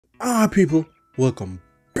People, welcome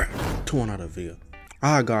back to another video.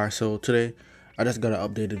 Guys, so today I just got an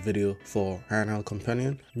updated video for Handheld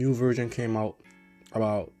Companion. New version came out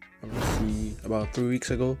about 3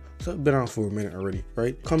 weeks ago, so it's been out for a minute already,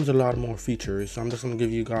 right? Comes a lot more features, so I'm just gonna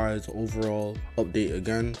give you guys an overall update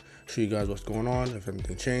again, show you guys what's going on, if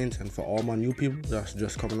anything changed. And for all my new people that's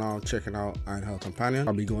just coming out checking out Handheld Companion,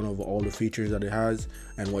 I'll be going over all the features that it has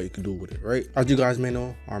and what you can do with it, right? As you guys may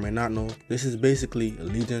know or may not know, this is basically a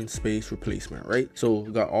Legion space replacement, right? So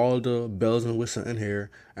we got all the bells and whistles in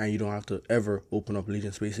here, and you don't have to ever open up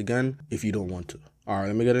Legion space again if you don't want to. Alright,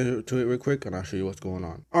 let me get into it real quick and I'll show you what's going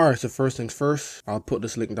on. Alright, so first things first, I'll put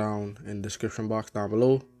this link down in the description box down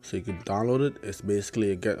below so you can download it. It's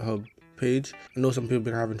basically a GitHub page. I know some people have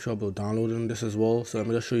been having trouble downloading this as well, so let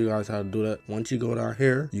me just show you guys how to do that. Once you go down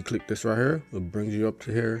here, you click this right here, it brings you up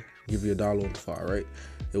to here, give you a download file, right?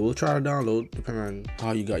 It will try to download depending on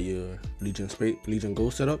how you got your Legion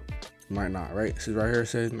Go set up. Might not, right? See right here, it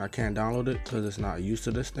says I can't download it because it's not used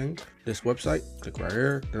to this website. Click right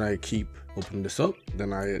here, then I keep opening this up,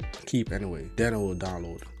 then I keep anyway, then it will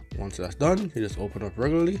download. Once that's done, you just open up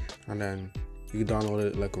regularly, and then you can download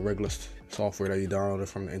it like a regular software that you downloaded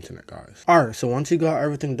from the internet, guys. Alright, so once you got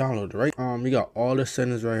everything downloaded, right, you got all the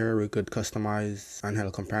settings right here. We could customize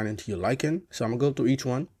Handheld Companion to your liking, so I'm gonna go through each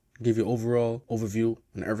one, give you overall overview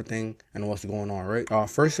and everything and what's going on, right?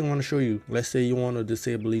 First thing I want to show you, let's say you want to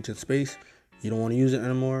disable Legion space, you don't want to use it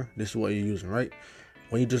anymore, this is what you're using, right?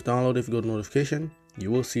 When you just download it, if you go to notification,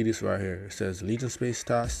 you will see this right here. It says Legion space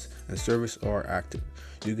tasks and service are active.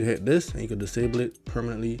 You can hit this and you can disable it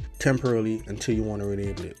permanently, temporarily, until you want to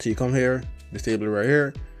enable it. So you come here, disable it right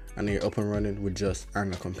here, and then you're up and running with just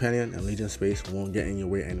Handheld Companion, and Legion space won't get in your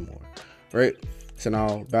way anymore, right? So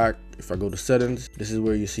now back, if I go to settings, this is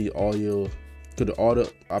where you see all the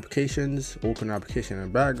applications, open application in the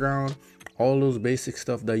background, all those basic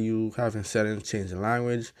stuff that you have in settings, change the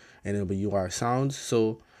language, and it'll be UI sounds.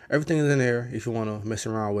 So everything is in there if you want to mess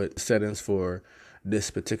around with settings for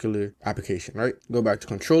this particular application, right? Go back to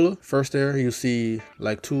controller. First there, you see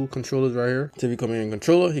like two controllers right here. So if you come here in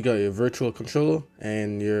controller, you got your virtual controller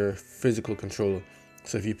and your physical controller.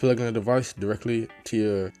 So if you plug in a device directly to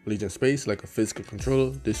your Legion space, like a physical controller,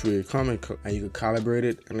 this way you come and you can calibrate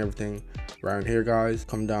it and everything. Right in here, guys,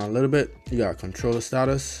 come down a little bit, you got controller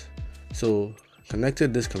status, so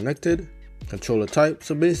connected, disconnected, controller type,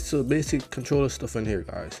 so basic controller stuff in here,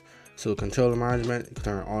 guys. So controller management, you can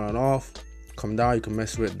turn it on and off. Come down, you can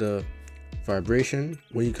mess with the vibration.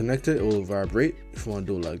 When you connect it, it will vibrate. If you want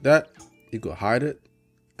to do it like that, you can hide it.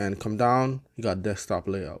 And come down, you got desktop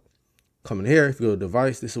layout. Come in here, if you go to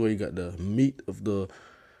device, this is where you got the meat of the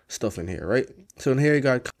stuff in here, right? So in here you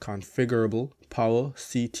got configurable power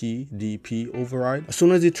CTDP override. As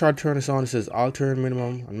soon as you try to turn this on, it says alter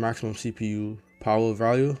minimum and maximum CPU power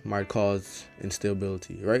value might cause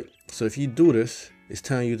instability, right? So if you do this, it's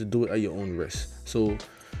telling you to do it at your own risk. So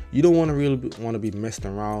you don't want to be messing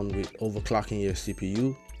around with overclocking your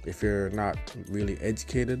CPU if you're not really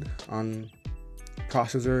educated on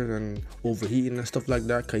processors and overheating and stuff like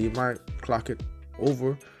that, because you might clock it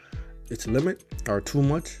over its limit or too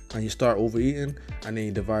much and you start overheating, and then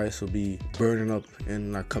your device will be burning up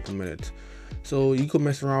in a couple minutes. So you can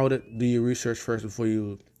mess around with it, do your research first before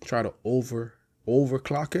you try to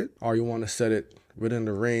overclock it, or you want to set it within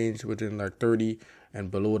the range, within like 30 and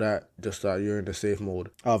below that, just so you're in the safe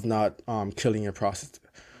mode of not killing your processor.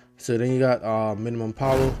 So then you got minimum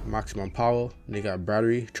power, maximum power, and you got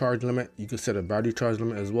battery charge limit. You can set a battery charge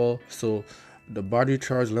limit as well. So the battery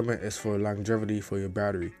charge limit is for longevity for your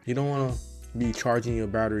battery. You don't want to be charging your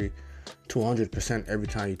battery to 100% every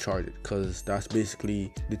time you charge it, because that's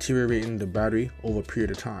basically deteriorating the battery over a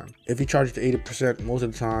period of time. If you charge it to 80%, most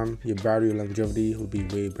of the time your battery longevity will be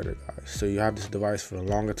way better, guys. So you have this device for a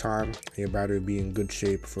longer time and your battery will be in good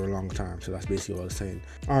shape for a long time. So that's basically what I was saying.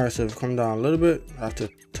 Alright, so if you come down a little bit, after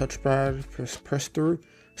touchpad, press through.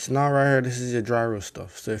 So now right here, this is your gyro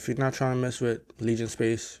stuff. So if you're not trying to mess with Legion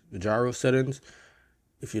space, the gyro settings,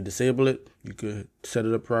 if you disable it, you could set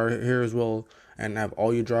it up right here as well and have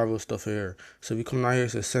all your driver stuff here. So if you come down here,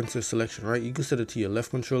 it says sensor selection, right? You can set it to your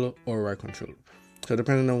left controller or right controller. So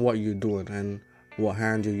depending on what you're doing and what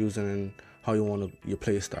hand you're using and how you want your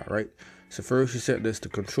play style, right? So first you set this to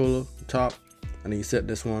controller, top, and then you set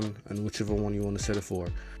this one and whichever one you want to set it for.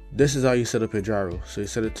 This is how you set up your gyro. So you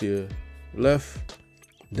set it to your left,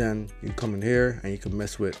 Then you come in here and you can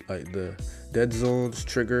mess with like the dead zones,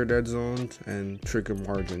 trigger dead zones, and trigger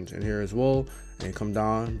margins in here as well. And you come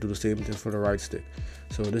down, do the same thing for the right stick.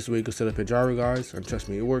 So this way you can set up your gyro, guys, and trust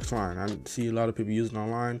me, it works fine. I see a lot of people using it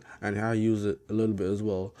online, and I use it a little bit as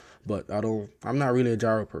well. But I'm not really a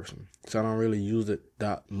gyro person, so I don't really use it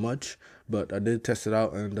that much. But I did test it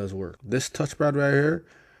out and it does work. This touchpad right here,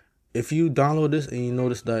 if you download this and you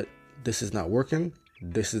notice that this is not working,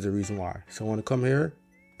 this is the reason why. So I want to come here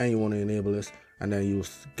and you want to enable this, and then you'll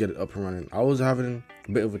get it up and running. I was having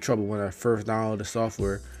a bit of a trouble when I first downloaded the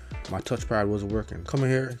software. My touchpad wasn't working. Come in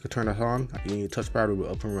here, you can turn that on, and your touchpad will be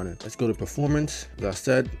up and running. Let's go to performance. As I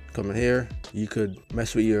said, come in here, you could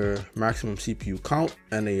mess with your maximum CPU count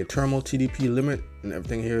and then your thermal TDP limit and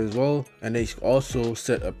everything here as well. And they also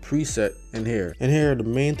set a preset in here. In here, the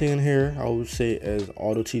main thing in here, I would say, is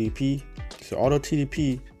auto TDP. So auto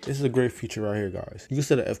TDP, this is a great feature right here, guys. You can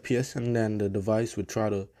set an FPS, and then the device would try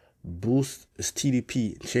to boost its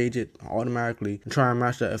TDP, change it automatically, and try and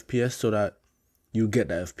match that FPS so that you get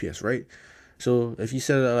that FPS, right? So if you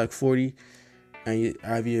set it at like 40 and you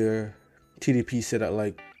have your TDP set at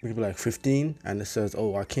like maybe like 15, and it says,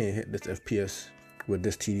 oh, I can't hit this FPS with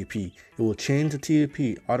this TDP, it will change the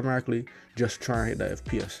TDP automatically just to try and hit that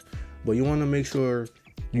FPS. But you want to make sure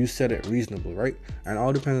you set it reasonable, right? And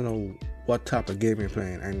all depending on what type of game you're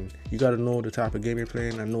playing, and you got to know the type of game you're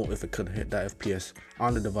playing and know if it could hit that FPS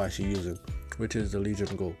on the device you're using, which is the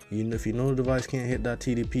Legion Go. Even if you know the device can't hit that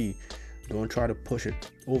TDP, don't try to push it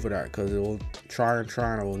over that, because it will try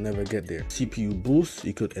and it will never get there. CPU boost,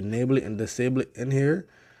 you could enable it and disable it in here,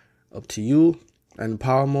 up to you. And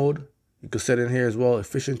power mode, you could set in here as well,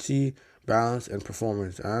 efficiency, balance, and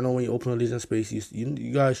performance. And I know when you open a Legion space,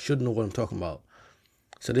 you guys should know what I'm talking about.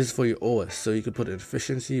 So this is for your OS, so you could put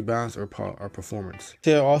efficiency, balance, or performance.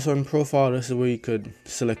 Here also in profile, this is where you could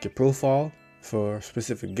select your profile for a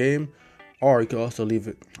specific game, or you could also leave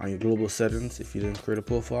it on your global settings if you didn't create a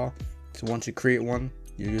profile. So once you create one,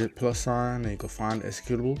 you hit plus sign, and you can find the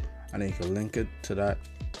executable, and then you can link it to that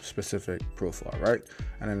specific profile, right?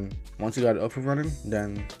 And then once you got it up and running,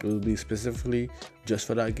 then it will be specifically just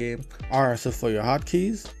for that game. All right, so for your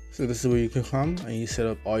hotkeys, so this is where you can come and you set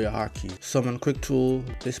up all your hotkeys. Summon quick tool,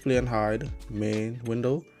 display and hide, main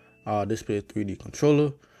window, display 3D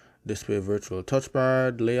controller, display virtual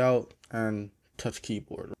touchpad, layout, and touch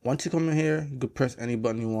keyboard. Once you come in here, you could press any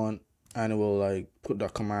button you want, and it will like put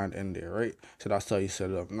that command in there, right? So that's how you set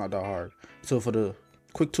it up, not that hard. So for the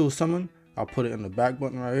quick tool summon, I'll put it in the back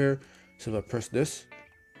button right here. So if I press this,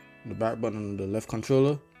 the back button on the left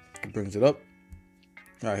controller, it brings it up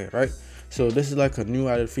right here, right? So this is like a new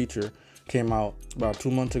added feature, came out about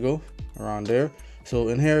 2 months ago, around there. So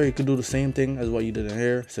in here, you could do the same thing as what you did in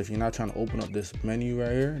here. So if you're not trying to open up this menu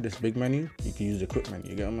right here, this big menu, you can use the quick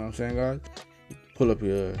menu. You get what I'm saying, guys? Pull up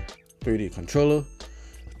your 3D controller,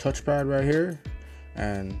 touchpad right here,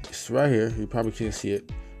 and it's right here. You probably can't see it,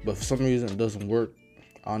 but for some reason it doesn't work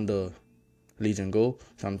on the Legion Go.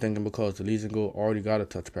 So I'm thinking because the Legion Go already got a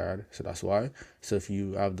touchpad, so that's why. So if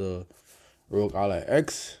you have the Rogue Ally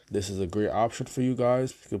X, this is a great option for you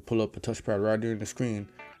guys. You can pull up a touchpad right there in the screen,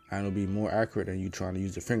 and it'll be more accurate than you trying to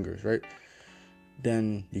use your fingers, right?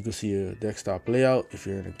 Then you can see your desktop layout if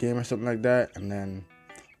you're in a game or something like that, and then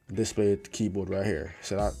display keyboard right here.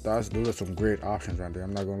 So those are some great options right there.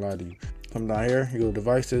 I'm not gonna lie to you. Come down here, you go to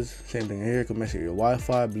devices, same thing here. You can mess with your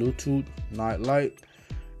Wi-Fi, Bluetooth, night light,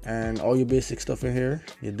 and all your basic stuff in here.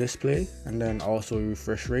 Your display, and then also your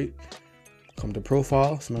refresh rate. Come to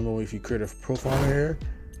profile. So remember, if you create a profile here,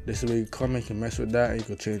 this is where you come and you can mess with that, and you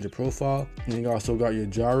can change your profile. And you also got your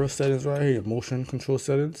gyro settings right here, your motion control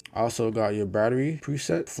settings. Also got your battery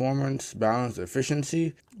preset, performance, balance,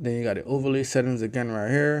 efficiency. Then you got the overlay settings again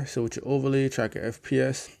right here. So with your overlay, track your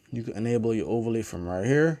FPS. You can enable your overlay from right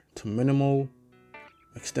here to minimal,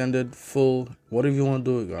 extended, full, whatever you want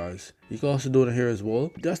to do it, guys. You can also do it here as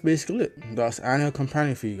well. That's basically it. That's Handheld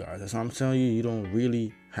companion for you guys. That's what I'm telling you. You don't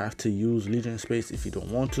really have to use Legion space if you don't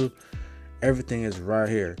want to. Everything is right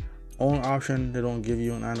here. Only option they don't give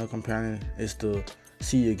you an Handheld companion is to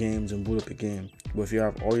see your games and boot up the game. But if you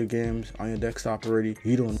have all your games on your desktop already,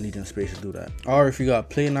 you don't need space to do that. Or if you got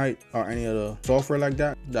Play Night or any other software like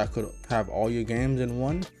that could have all your games in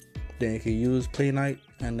one, then you can use Play Night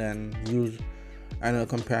and then use Handheld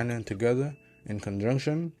companion together in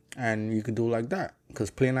conjunction, and you can do like that,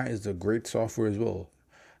 because Play Night is a great software as well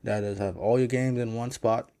that does have all your games in one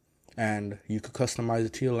spot, and you could customize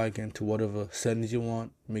it to your liking to whatever settings you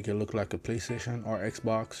want, make it look like a PlayStation or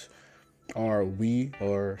Xbox or Wii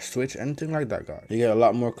or Switch, anything like that, guys. You get a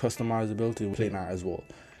lot more customizability with Play Night as well,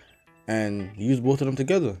 and use both of them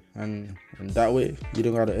together, and that way you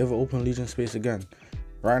don't gotta ever open Legion space again.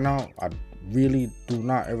 right now, I really do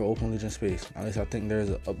not ever open Legion Space unless I think there's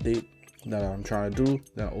an update that I'm trying to do.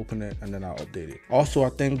 Then I'll open it and then I'll update it. Also, I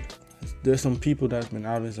think there's some people that's been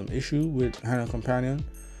having some issue with Handheld Companion,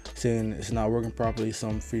 saying it's not working properly.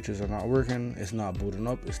 Some features are not working. It's not booting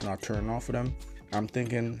up. It's not turning on for them. I'm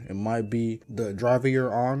thinking it might be the driver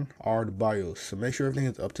you're on or the BIOS. So make sure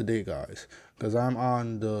everything is up to date, guys. Because I'm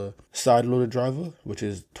on the side-loaded driver, which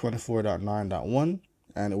is 24.9.1,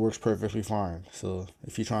 and it works perfectly fine. So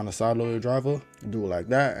if you're trying to side-load your driver, do it like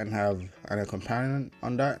that and have a companion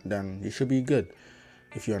on that, then you should be good.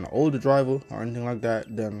 If you're an older driver or anything like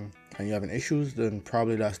that, then and you're having issues, then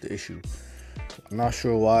probably that's the issue. I'm not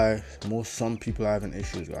sure why some people are having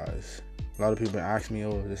issues, guys. A lot of people ask me,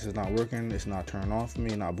 oh, this is not working, it's not turning on for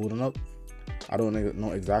me, not booting up. I don't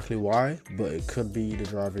know exactly why, but it could be the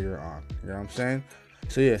driver you're on. You know what I'm saying?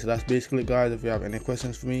 So yeah, so that's basically it, guys. If you have any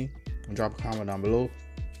questions for me, drop a comment down below.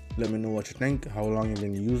 Let me know what you think, how long you've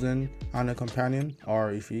been using Handheld Companion,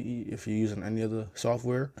 or if you're using any other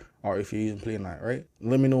software, or if you're using Play Night, right?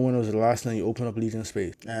 Let me know when it was the last time you opened up Legion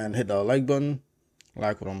Space. And hit the like button,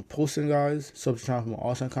 like what I'm posting, guys. Subscribe for more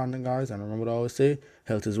awesome content, guys. And remember what I always say,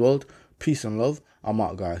 health is wealth. Peace and love. I'm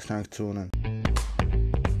out, guys. Thanks for tuning in.